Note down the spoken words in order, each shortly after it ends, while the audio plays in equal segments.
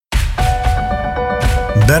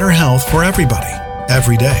better health for everybody,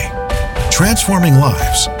 every day. Transforming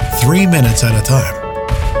lives, 3 minutes at a time.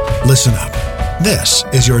 Listen up. This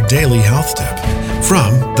is your daily health tip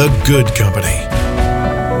from The Good Company.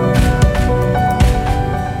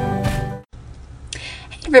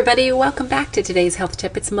 Hey everybody, welcome back to today's health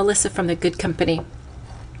tip. It's Melissa from The Good Company.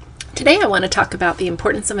 Today I want to talk about the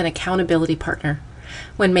importance of an accountability partner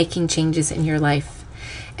when making changes in your life.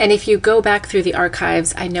 And if you go back through the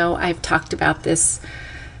archives, I know I've talked about this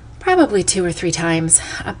probably 2 or 3 times,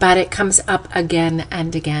 but it comes up again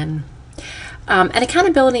and again. An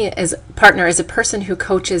accountability partner is a person who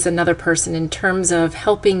coaches another person in terms of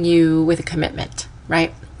helping you with a commitment,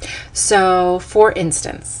 right? So, for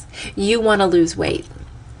instance, you want to lose weight.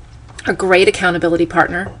 A great accountability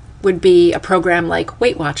partner would be a program like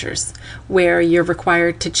Weight Watchers, where you're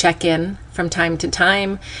required to check in from time to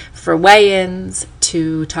time for weigh-ins,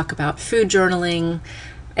 to talk about food journaling,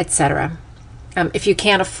 etc. If you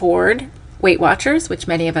can't afford Weight Watchers, which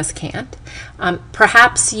many of us can't,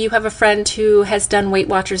 perhaps you have a friend who has done Weight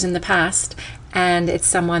Watchers in the past, and it's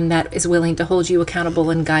someone that is willing to hold you accountable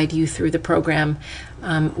and guide you through the program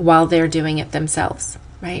while they're doing it themselves,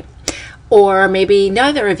 right? Or maybe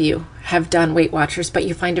neither of you have done Weight Watchers, but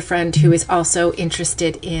you find a friend who is also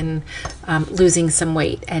interested in losing some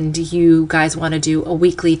weight, and you guys want to do a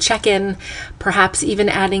weekly check-in, perhaps even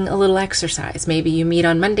adding a little exercise. Maybe you meet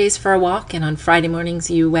on Mondays for a walk, and on Friday mornings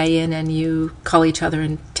you weigh in and you call each other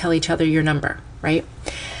and tell each other your number, right?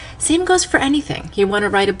 Same goes for anything. You want to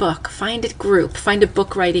write a book, find a group, find a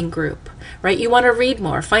book writing group, right? You want to read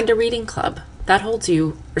more, find a reading club. That holds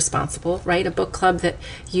you responsible, right? A book club that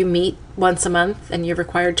you meet once a month and you're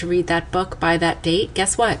required to read that book by that date.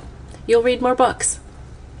 Guess what? You'll read more books.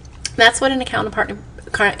 That's what an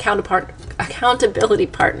accountability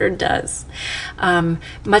partner does.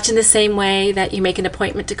 Much in the same way that you make an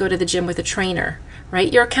appointment to go to the gym with a trainer,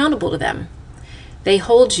 right? You're accountable to them. They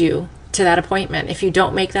hold you to that appointment. If you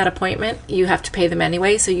don't make that appointment, you have to pay them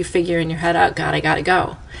anyway, so you figure in your head, oh God, I gotta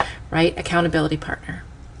go, right? Accountability partner.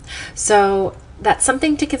 So that's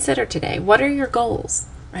something to consider today. What are your goals,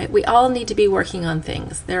 right? We all need to be working on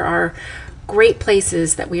things. There are great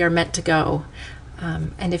places that we are meant to go.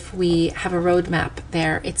 And if we have a roadmap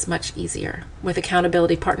there, it's much easier with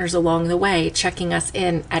accountability partners along the way, checking us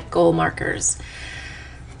in at goal markers.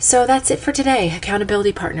 So that's it for today.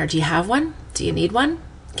 Accountability partner. Do you have one? Do you need one?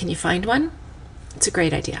 Can you find one? It's a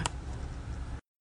great idea.